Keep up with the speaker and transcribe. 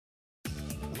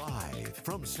Live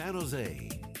from San Jose,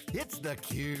 it's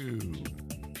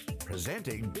theCUBE.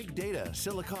 Presenting Big Data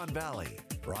Silicon Valley.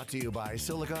 Brought to you by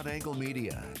SiliconANGLE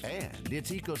Media and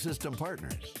its ecosystem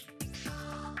partners.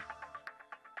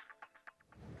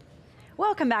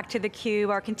 Welcome back to theCUBE,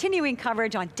 our continuing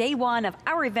coverage on day one of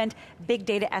our event, Big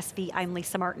Data SV. I'm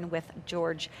Lisa Martin with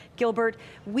George Gilbert.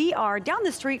 We are down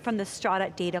the street from the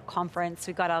Strata Data Conference.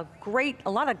 We've got a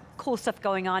lot of cool stuff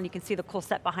going on. You can see the cool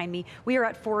set behind me. We are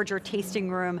at Forager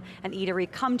Tasting Room and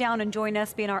Eatery. Come down and join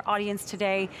us, be in our audience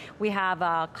today. We have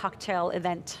a cocktail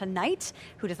event tonight.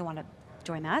 Who doesn't want to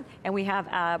join that? And we have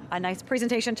a nice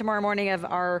presentation tomorrow morning of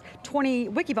our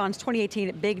Wikibon's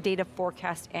 2018 Big Data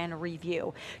Forecast and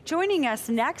Review. Joining us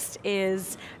next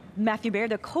is Matthew Baird,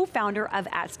 the co-founder of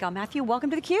AtScale. Matthew, welcome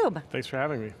to theCUBE. Thanks for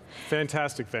having me.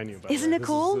 Fantastic venue, by the way. Isn't it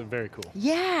cool? This is very cool.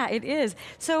 Yeah, it is.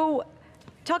 So,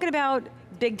 talking about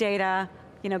big data,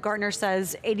 you know, Gartner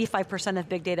says 85% of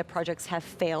big data projects have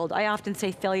failed. I often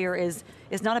say failure is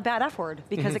not a bad F word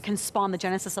because it can spawn the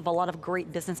genesis of a lot of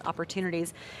great business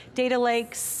opportunities. Data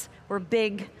lakes were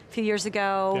big a few years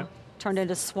ago, turned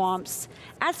into swamps.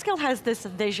 AtScale has this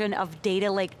vision of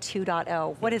Data Lake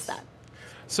 2.0. What is that?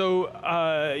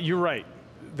 So, you're right.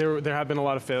 There have been a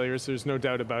lot of failures, there's no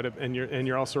doubt about it, and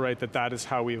you're also right that is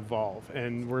how we evolve.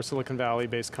 And we're a Silicon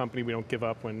Valley-based company, we don't give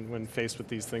up when faced with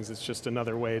these things, it's just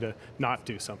another way to not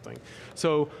do something.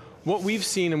 So what we've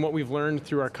seen and what we've learned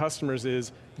through our customers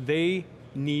is they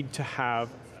need to have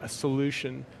a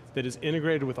solution that is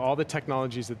integrated with all the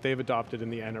technologies that they've adopted in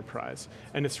the enterprise.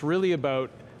 And it's really about,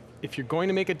 if you're going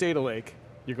to make a data lake,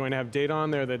 you're going to have data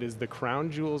on there that is the crown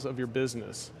jewels of your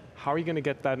business. How are you going to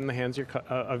get that in the hands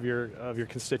of your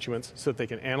constituents so that they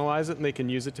can analyze it and they can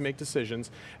use it to make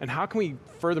decisions? And how can we,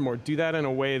 furthermore, do that in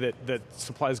a way that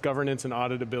supplies governance and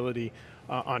auditability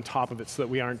on top of it so that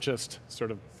we aren't just sort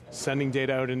of sending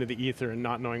data out into the ether and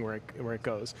not knowing where it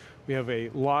goes? We have a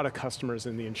lot of customers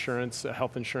in the insurance,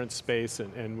 health insurance space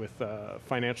and with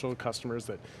financial customers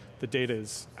that the data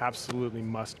is absolutely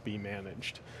must be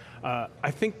managed.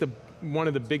 I think one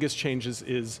of the biggest changes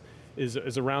is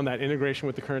around that integration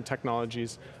with the current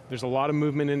technologies. There's a lot of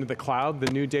movement into the cloud.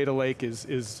 The new data lake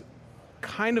is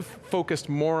kind of focused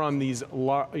more on these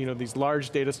large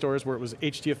data stores where it was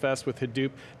HDFS with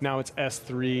Hadoop, now it's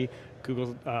S3,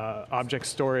 Google Object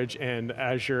Storage, and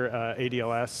Azure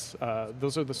ADLS.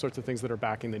 Those are the sorts of things that are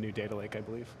backing the new data lake, I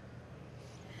believe.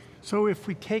 So if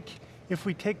we take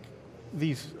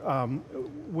these,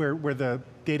 where the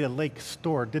data lake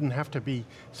store didn't have to be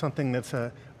something that's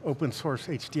a open source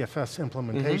HDFS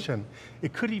implementation,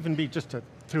 it could even be just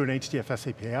through an HDFS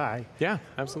API. Yeah,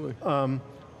 absolutely.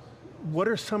 What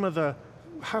are some of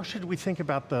how should we think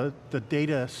about the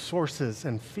data sources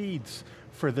and feeds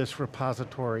for this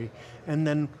repository? And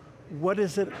then what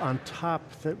is it on top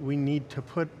that we need to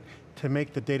put to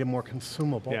make the data more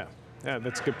consumable? Yeah,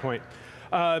 that's a good point.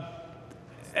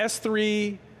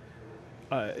 S3,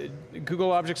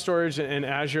 Google Object Storage and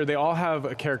Azure, they all have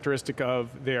a characteristic of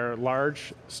their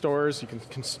large stores. You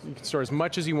can store as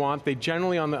much as you want. They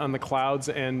generally on the clouds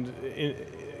and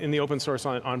in the open source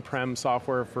on-prem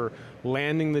software for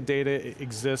landing the data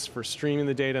exists, for streaming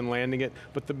the data and landing it.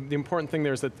 But the important thing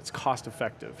there is that it's cost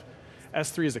effective.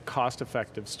 S3 is a cost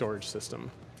effective storage system.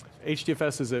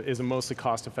 HDFS is a mostly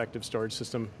cost effective storage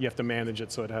system. You have to manage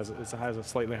it so it has a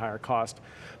slightly higher cost.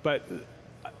 But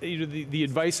the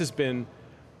advice has been,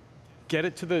 get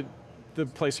it to the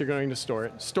place you're going to store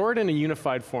it. Store it in a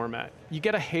unified format. You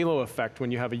get a halo effect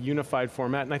when you have a unified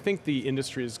format, and I think the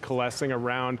industry is coalescing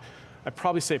around, I'd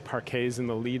probably say Parquet is in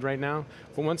the lead right now,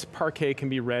 but once Parquet can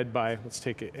be read by, let's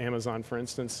take Amazon for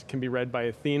instance, can be read by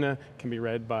Athena, can be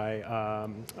read by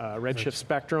Redshift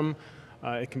Spectrum,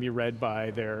 it can be read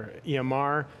by their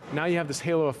EMR. Now you have this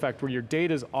halo effect where your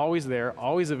data is always there,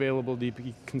 always available to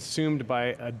be consumed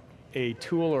by a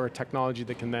tool or a technology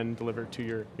that can then deliver to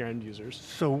your end users.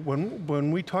 So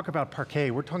when we talk about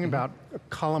Parquet, we're talking about a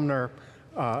columnar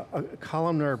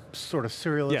sort of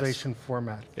serialization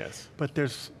format. Yes. But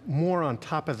there's more on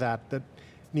top of that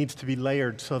needs to be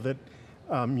layered so that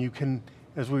you can,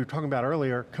 as we were talking about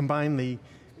earlier, combine the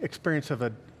experience of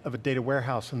a data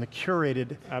warehouse and the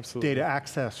curated data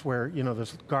access where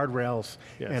there's guardrails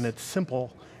and it's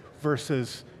simple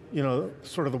versus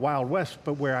sort of the Wild West,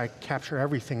 but where I capture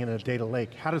everything in a data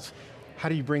lake. How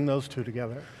do you bring those two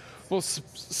together? Well,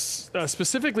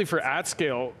 specifically for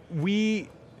AtScale, we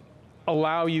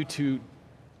allow you to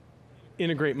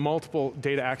integrate multiple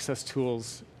data access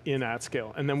tools in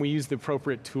AtScale, and then we use the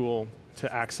appropriate tool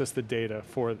to access the data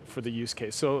for the use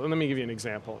case. So let me give you an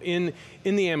example. In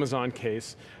the Amazon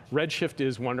case, Redshift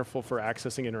is wonderful for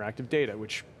accessing interactive data,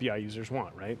 which BI users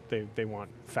want, right? They want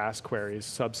fast queries,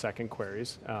 sub-second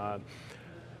queries.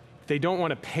 They don't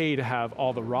want to pay to have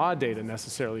all the raw data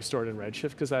necessarily stored in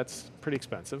Redshift, because that's pretty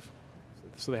expensive.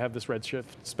 So they have this Redshift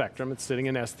Spectrum, it's sitting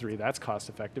in S3, that's cost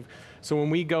effective. So when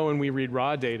we go and we read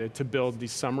raw data to build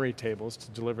these summary tables to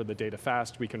deliver the data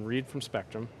fast, we can read from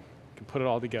Spectrum, can put it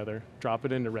all together, drop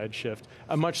it into Redshift,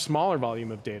 a much smaller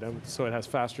volume of data, so it has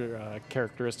faster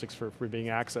characteristics for being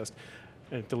accessed,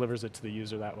 and it delivers it to the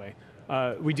user that way.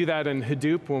 We do that in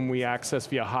Hadoop when we access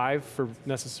via Hive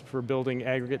for building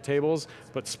aggregate tables,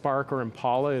 but Spark or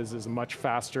Impala is a much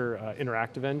faster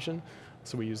interactive engine,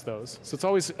 so we use those.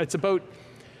 So it's about,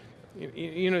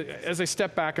 as I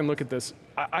step back and look at this,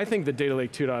 I think the Data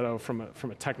Lake 2.0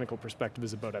 from a technical perspective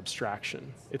is about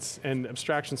abstraction. And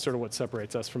abstraction is sort of what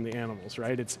separates us from the animals,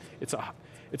 right? It's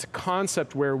a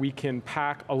concept where we can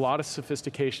pack a lot of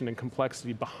sophistication and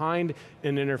complexity behind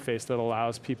an interface that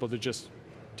allows people to just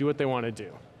do what they want to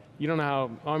do. You don't know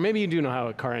how, or maybe you do know how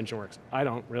a car engine works. I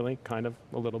don't really, kind of,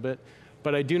 a little bit.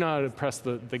 But I do know how to press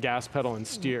the gas pedal and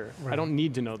steer. Right. I don't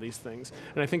need to know these things.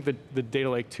 And I think that the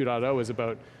Data Lake 2.0 is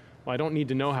about, well, I don't need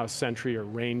to know how Sentry or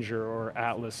Ranger or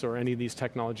Atlas or any of these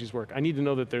technologies work. I need to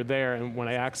know that they're there, and when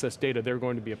I access data, they're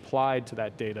going to be applied to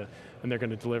that data, and they're going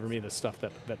to deliver me the stuff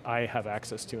that I have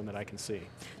access to and that I can see.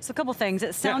 So a couple things.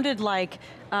 It sounded like,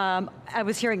 I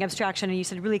was hearing abstraction, and you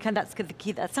said really kind of that's the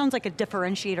key. That sounds like a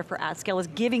differentiator for AtScale, is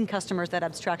giving customers that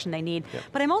abstraction they need. Yep.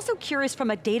 But I'm also curious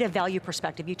from a data value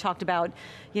perspective. You talked about,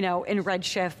 in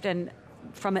Redshift and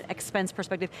from an expense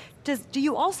perspective. Do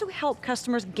you also help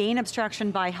customers gain abstraction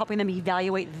by helping them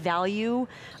evaluate value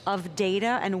of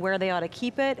data and where they ought to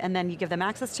keep it, and then you give them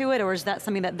access to it, or is that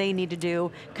something that they need to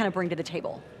do, kind of bring to the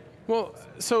table? Well,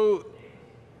 so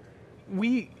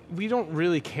we don't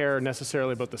really care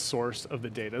necessarily about the source of the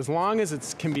data, as long as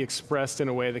it can be expressed in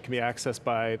a way that can be accessed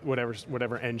by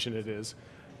whatever engine it is.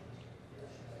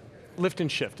 Lift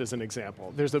and shift is an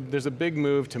example. There's a big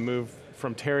move to move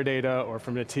from Teradata or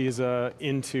from Netezza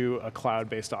into a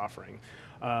cloud-based offering.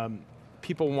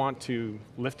 People want to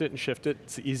lift it and shift it.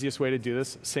 It's the easiest way to do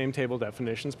this, same table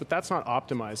definitions, but that's not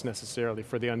optimized necessarily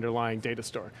for the underlying data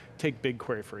store. Take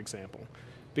BigQuery, for example.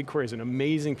 BigQuery is an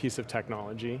amazing piece of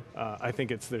technology. I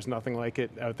think there's nothing like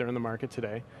it out there in the market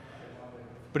today.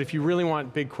 But if you really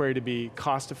want BigQuery to be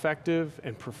cost effective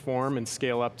and perform and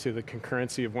scale up to the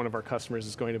concurrency of one of our customers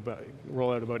is going to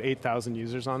roll out about 8,000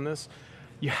 users on this,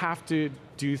 you have to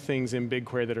do things in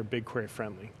BigQuery that are BigQuery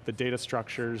friendly. The data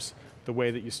structures, the way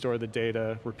that you store the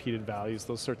data, repeated values,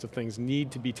 those sorts of things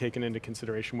need to be taken into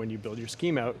consideration when you build your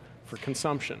scheme out for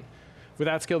consumption. With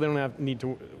AtScale, they don't need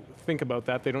to think about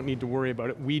that. They don't need to worry about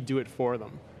it. We do it for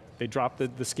them. They drop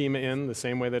the schema in the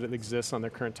same way that it exists on their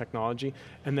current technology.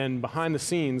 And then behind the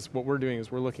scenes, what we're doing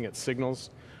is we're looking at signals,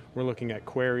 we're looking at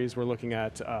queries, we're looking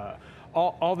at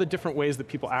all the different ways that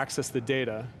people access the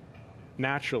data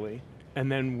naturally,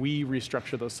 and then we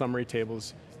restructure those summary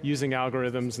tables using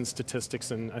algorithms and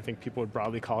statistics, and I think people would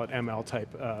broadly call it ML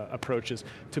type approaches,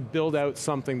 to build out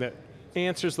something that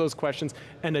answers those questions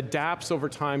and adapts over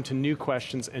time to new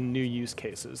questions and new use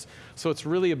cases. So it's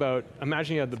really about,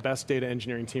 imagine you have the best data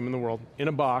engineering team in the world in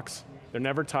a box, they're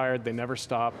never tired, they never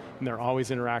stop, and they're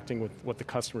always interacting with what the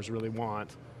customers really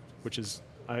want, which is,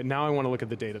 now I want to look at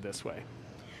the data this way.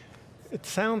 It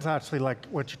sounds actually like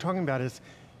what you're talking about is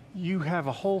you have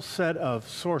a whole set of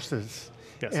sources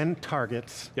and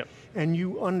targets, and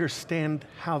you understand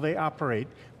how they operate.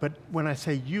 But when I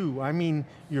say you, I mean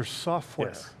your software.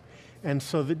 Yes. And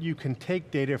so that you can take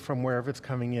data from wherever it's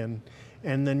coming in,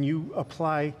 and then you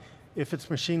apply, if it's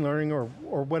machine learning or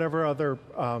whatever other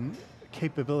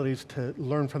capabilities to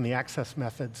learn from the access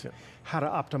methods, how to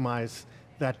optimize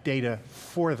that data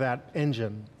for that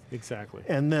engine. Exactly.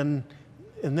 And then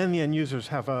the end users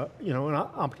have an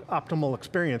optimal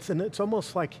experience. And it's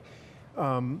almost like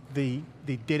the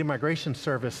data migration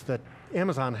service that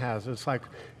Amazon has. It's like,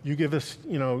 you give us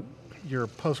your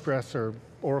Postgres or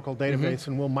Oracle database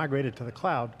and we'll migrate it to the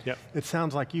cloud. Yep. It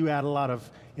sounds like you add a lot of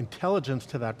intelligence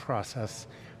to that process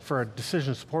for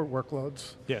decision support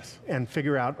workloads. Yes. And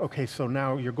figure out, okay, so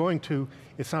now you're going to,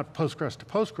 it's not Postgres to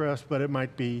Postgres, but it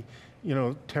might be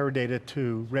Teradata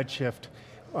to Redshift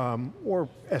or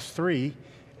S3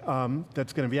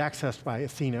 that's going to be accessed by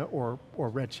Athena or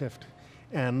Redshift.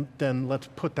 And then let's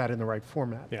put that in the right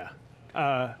format. Yeah.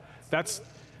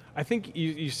 I think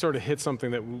you sort of hit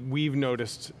something that we've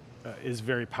noticed is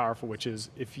very powerful, which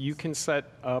is if you can set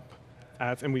up,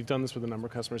 and we've done this with a number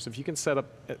of customers, if you can set up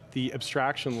the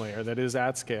abstraction layer that is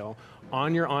AtScale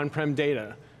on your on-prem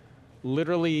data,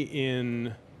 literally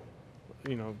in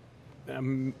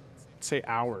say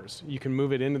hours. You can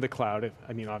move it into the cloud.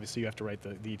 I mean, obviously you have to write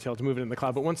the detail to move it in the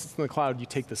cloud, but once it's in the cloud, you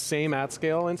take the same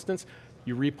AtScale instance,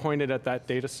 you repoint it at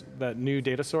that new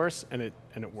data source, and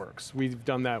it works. We've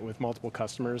done that with multiple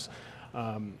customers,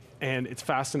 and it's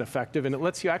fast and effective, and it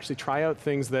lets you actually try out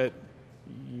things that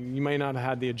you may not have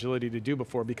had the agility to do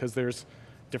before, because there's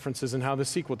differences in how the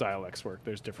SQL dialects work.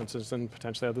 There's differences in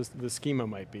potentially how the schema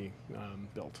might be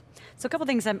built. So a couple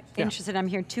things I'm interested in. I'm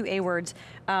hearing two A words,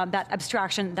 that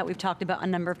abstraction that we've talked about a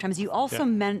number of times. You also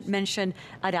mentioned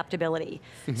adaptability.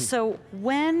 So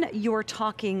when you're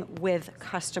talking with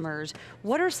customers,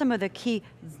 what are some of the key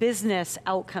business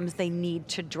outcomes they need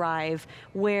to drive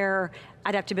where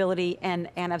adaptability and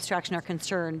abstraction are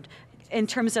concerned? In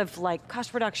terms of like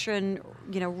cost reduction,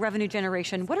 revenue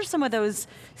generation, what are some of those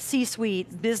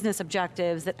C-suite business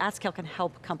objectives that AtScale can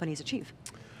help companies achieve?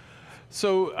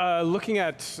 So looking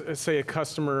at, say, a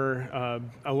customer,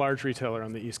 a large retailer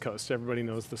on the East Coast, everybody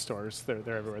knows the stores,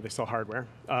 they're everywhere, they sell hardware.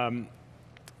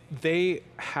 They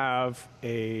have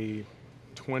a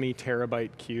 20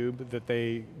 terabyte cube that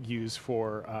they use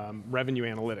for revenue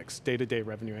analytics, day-to-day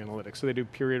revenue analytics. So they do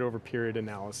period over period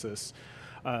analysis.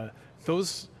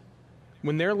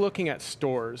 When they're looking at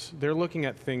stores, they're looking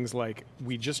at things like,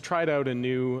 we just tried out a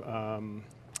new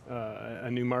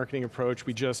marketing approach.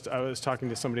 I was talking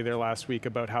to somebody there last week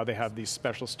about how they have these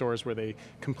special stores where they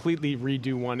completely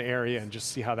redo one area and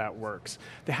just see how that works.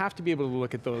 They have to be able to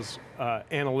look at those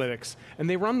analytics, and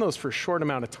they run those for a short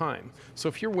amount of time. So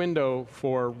if your window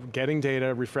for getting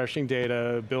data, refreshing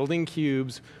data, building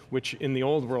cubes, which in the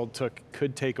old world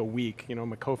could take a week.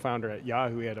 My co-founder at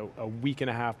Yahoo had a week and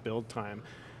a half build time.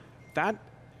 That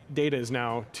data is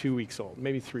now 2 weeks old,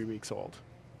 maybe 3 weeks old.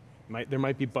 There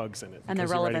might be bugs in it. And the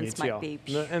relevance might be.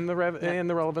 And the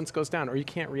relevance goes down, or you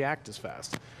can't react as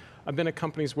fast. I've been at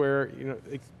companies where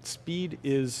speed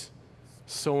is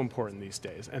so important these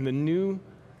days, and the new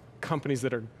companies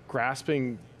that are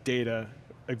grasping data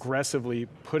aggressively,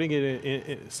 putting it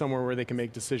in somewhere where they can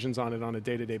make decisions on it on a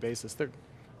day-to-day basis, they're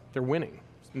winning.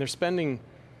 And they're spending,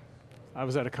 I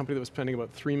was at a company that was spending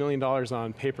about $3 million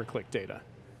on pay-per-click data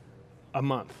a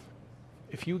month.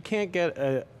 If you can't get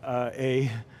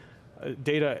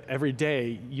data every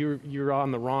day, you're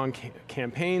on the wrong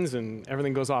campaigns and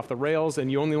everything goes off the rails,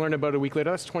 and you only learn about it a week later.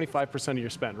 That's 25% of your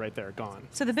spend right there, gone.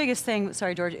 So the biggest thing,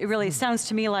 sorry George, it really sounds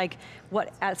to me like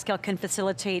what AtScale can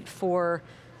facilitate for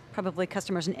probably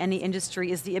customers in any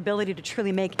industry is the ability to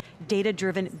truly make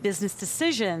data-driven business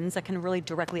decisions that can really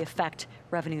directly affect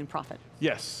revenue and profit.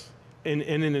 Yes, and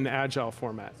in an agile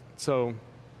format. So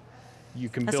you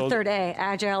can build. That's the third A,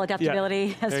 agile,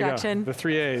 adaptability, abstraction. The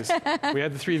 3 A's. We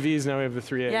had the 3 V's, now we have the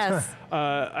 3 A's. Yes.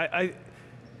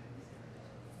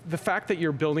 The fact that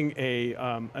you're building a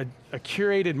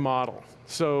curated model,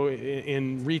 so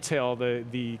in retail,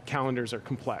 the calendars are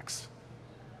complex.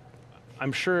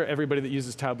 I'm sure everybody that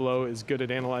uses Tableau is good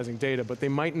at analyzing data, but they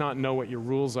might not know what your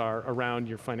rules are around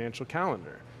your financial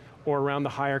calendar, or around the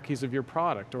hierarchies of your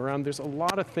product, or around, there's a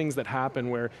lot of things that happen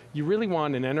where you really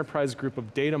want an enterprise group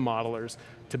of data modelers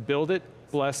to build it,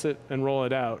 bless it, and roll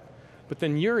it out. But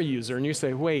then you're a user and you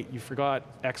say, wait, you forgot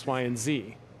X, Y, and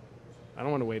Z. I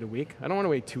don't want to wait a week. I don't want to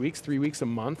wait 2 weeks, 3 weeks, a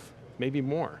month, maybe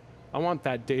more. I want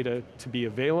that data to be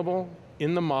available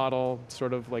in the model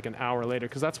sort of like an hour later,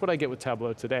 because that's what I get with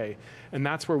Tableau today. And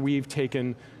that's where we've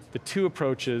taken the two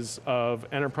approaches of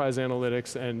enterprise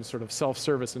analytics and sort of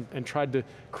self-service and tried to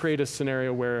create a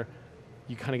scenario where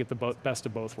you kind of get the best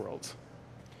of both worlds.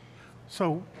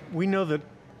 So we know that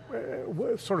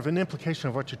sort of an implication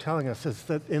of what you're telling us is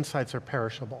that insights are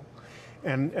perishable,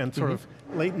 and sort of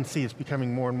latency is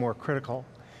becoming more and more critical.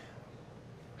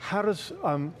 How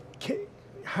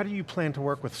do you plan to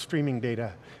work with streaming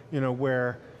data,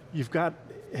 where you've got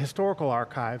historical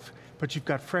archive, but you've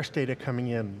got fresh data coming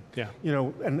in. Yeah.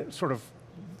 And sort of,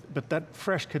 but that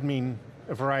fresh could mean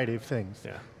a variety of things.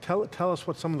 Yeah. Tell us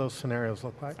what some of those scenarios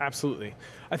look like. Absolutely.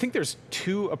 I think there's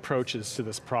two approaches to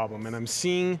this problem, and I'm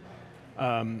seeing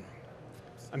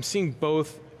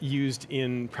both used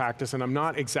in practice, and I'm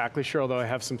not exactly sure, although I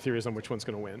have some theories on which one's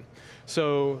going to win.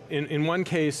 So in one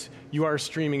case, you are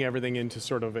streaming everything into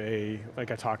sort of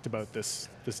like I talked about, this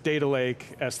data lake,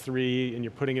 S3, and you're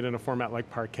putting it in a format like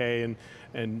Parquet, and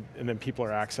then people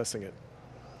are accessing it.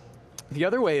 The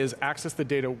other way is access the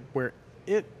data where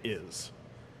it is.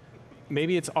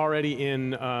 Maybe it's already in,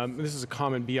 this is a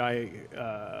common BI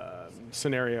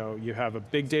scenario. You have a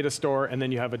big data store, and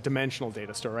then you have a dimensional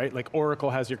data store, right? Like Oracle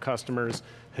has your customers,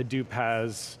 Hadoop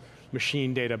has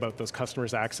machine data about those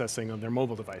customers accessing on their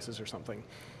mobile devices or something.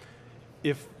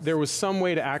 If there was some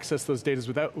way to access those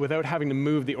data without having to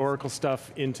move the Oracle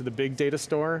stuff into the big data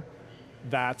store,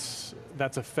 that's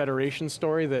a federation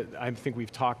story that I think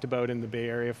we've talked about in the Bay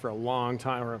Area for a long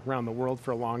time, or around the world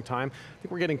for a long time. I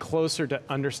think we're getting closer to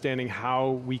understanding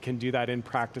how we can do that in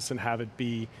practice and have it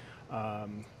be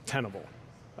tenable.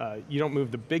 You don't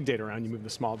move the big data around, you move the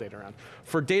small data around.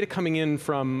 For data coming in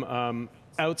from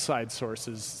outside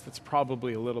sources, that's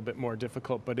probably a little bit more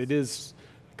difficult, but it is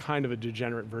kind of a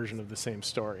degenerate version of the same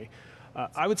story.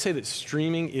 I would say that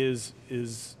streaming is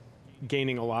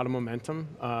gaining a lot of momentum,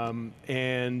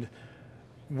 and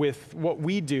with what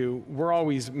we do, we're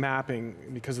always mapping,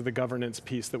 because of the governance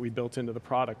piece that we built into the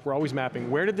product, we're always mapping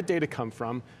where did the data come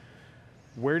from,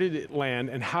 where did it land,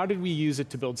 and how did we use it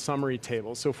to build summary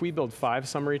tables? So if we build 5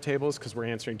 summary tables, because we're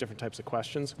answering different types of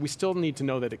questions, we still need to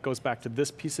know that it goes back to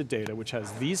this piece of data, which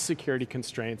has these security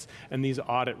constraints and these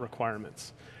audit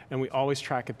requirements. And we always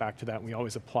track it back to that, and we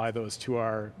always apply those to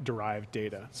our derived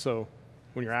data. So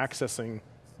when you're accessing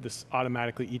this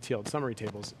automatically ETL'd summary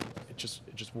tables, it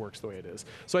just works the way it is.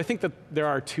 So I think that there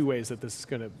are 2 ways that this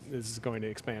is going to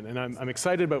expand. And I'm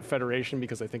excited about federation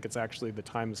because I think it's actually the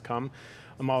time has come.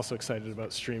 I'm also excited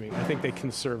about streaming. I think they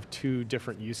can serve 2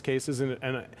 different use cases, and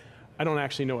I don't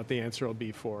actually know what the answer will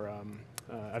be for,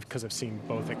 because I've seen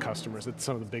both at customers. It's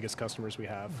some of the biggest customers we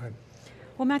have. Right.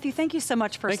 Well, Matthew, thank you so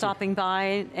much for stopping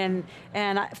by, and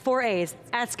 4 A's,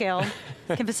 AtScale,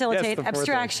 can facilitate yes,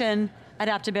 abstraction,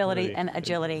 adaptability, and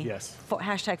agility. Yes.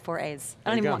 Hashtag 4 A's. I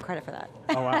don't even want credit for that.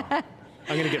 Oh, wow.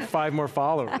 I'm going to get 5 more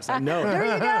followers, I know.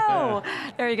 There you go.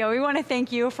 There you go. We want to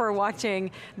thank you for watching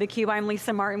theCUBE. I'm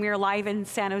Lisa Martin. We are live in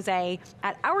San Jose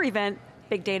at our event,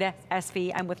 Big Data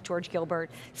SV. I'm with George Gilbert.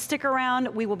 Stick around.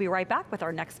 We will be right back with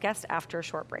our next guest after a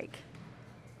short break.